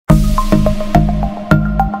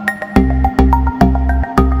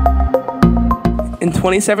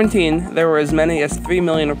2017, there were as many as 3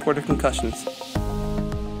 million reported concussions.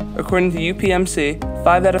 According to UPMC,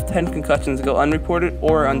 5 out of 10 concussions go unreported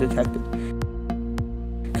or undetected.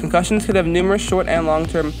 Concussions could have numerous short and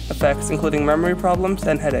long-term effects, including memory problems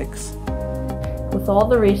and headaches. With all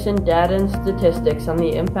the recent data and statistics on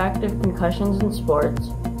the impact of concussions in sports,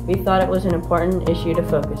 we thought it was an important issue to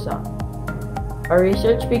focus on. Our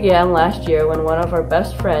research began last year when one of our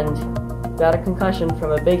best friends got a concussion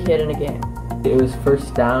from a big hit in a game. It was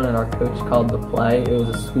first down and our coach called the play. It was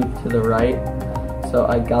a sweep to the right. So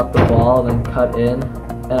I got the ball, then cut in,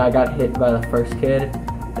 and I got hit by the first kid.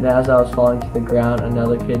 And as I was falling to the ground,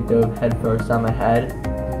 another kid dove headfirst on my head.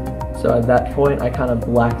 So at that point, I kind of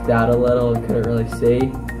blacked out a little and couldn't really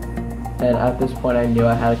see. And at this point, I knew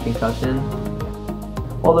I had a concussion.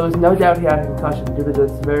 While there was no doubt he had a concussion due to the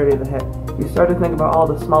severity of the hit, we started to think about all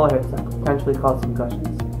the smaller hits that could potentially cause concussions.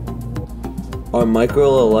 Our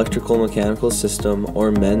microelectrical-mechanical system, or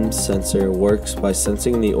M.E.M.S Sensor, works by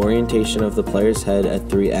sensing the orientation of the player's head at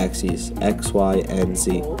 3 axes, X, Y, and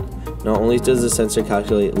Z. Not only does the sensor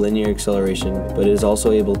calculate linear acceleration, but it is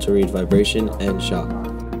also able to read vibration and shock.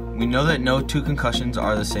 We know that no 2 concussions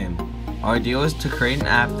are the same. Our idea was to create an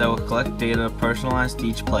app that will collect data personalized to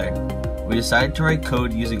each player. We decided to write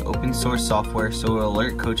code using open source software so it will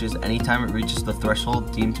alert coaches anytime it reaches the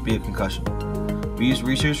threshold deemed to be a concussion. We used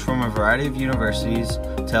research from a variety of universities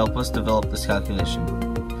to help us develop this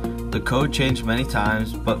calculation. The code changed many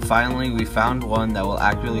times, but finally we found one that will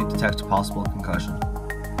accurately detect a possible concussion.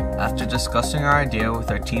 After discussing our idea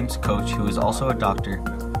with our team's coach, who is also a doctor,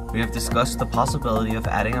 we have discussed the possibility of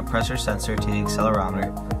adding a pressure sensor to the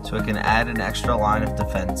accelerometer so it can add an extra line of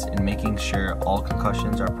defense in making sure all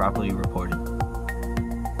concussions are properly reported.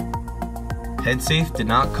 HeadSafe did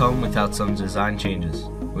not come without some design changes.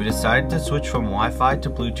 We decided to switch from Wi-Fi to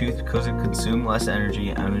Bluetooth because it consumed less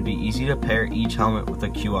energy and it would be easy to pair each helmet with a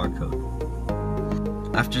QR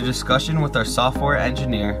code. After discussion with our software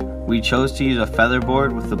engineer, we chose to use a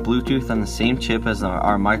featherboard with the Bluetooth on the same chip as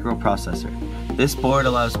our microprocessor. This board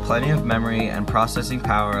allows plenty of memory and processing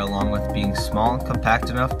power along with being small and compact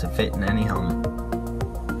enough to fit in any helmet.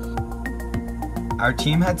 Our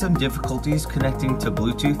team had some difficulties connecting to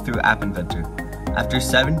Bluetooth through App Inventor. After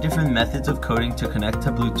 7 different methods of coding to connect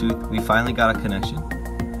to Bluetooth, we finally got a connection.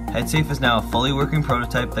 HeadSafe is now a fully working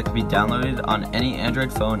prototype that can be downloaded on any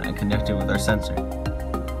Android phone and connected with our sensor.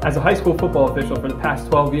 As a high school football official for the past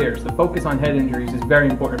 12 years, the focus on head injuries is very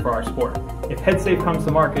important for our sport. If HeadSafe comes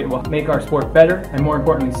to market, it will make our sport better and, more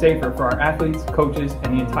importantly, safer for our athletes, coaches,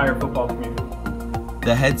 and the entire football community.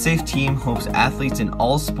 The HeadSafe team hopes athletes in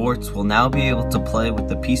all sports will now be able to play with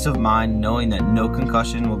the peace of mind knowing that no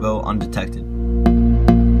concussion will go undetected.